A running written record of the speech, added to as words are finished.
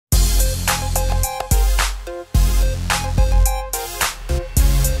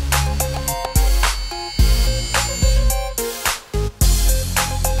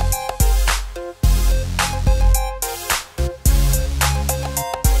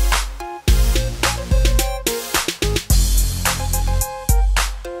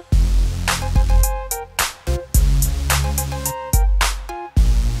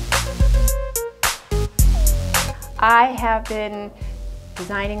have been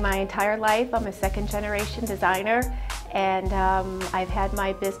designing my entire life. I'm a second-generation designer, and I've had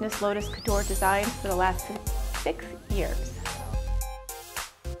my business, Lotus Couture Designs, for the last 6 years.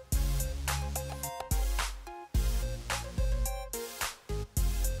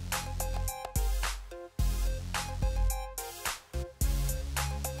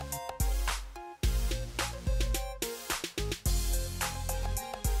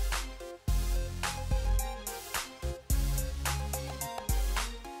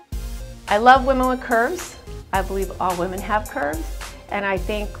 I love women with curves. I believe all women have curves, and I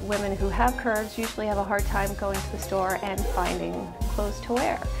think women who have curves usually have a hard time going to the store and finding clothes to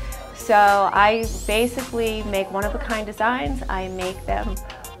wear. So I basically make one-of-a-kind designs. I make them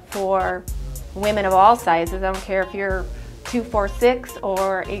for women of all sizes. I don't care if you're 2, 4, 6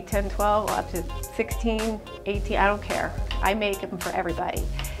 or 8, 10, 12, up to 16, 18, I don't care. I make them for everybody.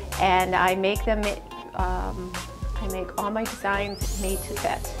 And I make them, I make all my designs made to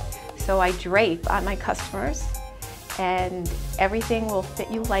fit. So I drape on my customers, and everything will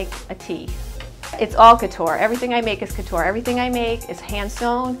fit you like a tee. It's all couture. Everything I make is couture. Everything I make is hand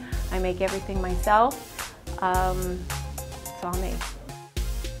sewn. I make everything myself. It's all me.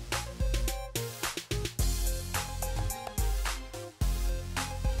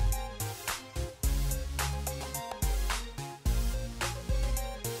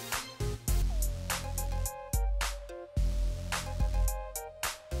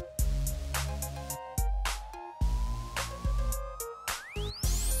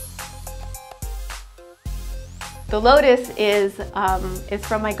 The lotus is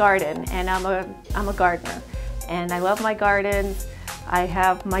from my garden, and I'm a gardener, and I love my gardens. I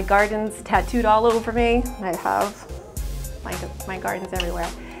have my gardens tattooed all over me. I have my gardens everywhere,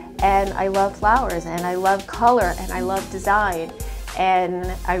 and I love flowers, and I love color, and I love design, and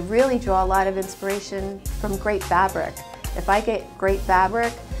I really draw a lot of inspiration from great fabric. If I get great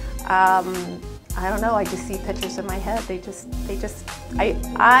fabric, I don't know, I just see pictures in my head.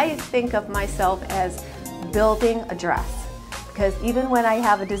 I think of myself as building a dress, because even when I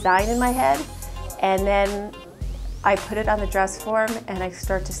have a design in my head and then I put it on the dress form and I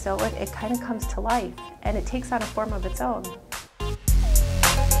start to sew it, it kind of comes to life and it takes on a form of its own.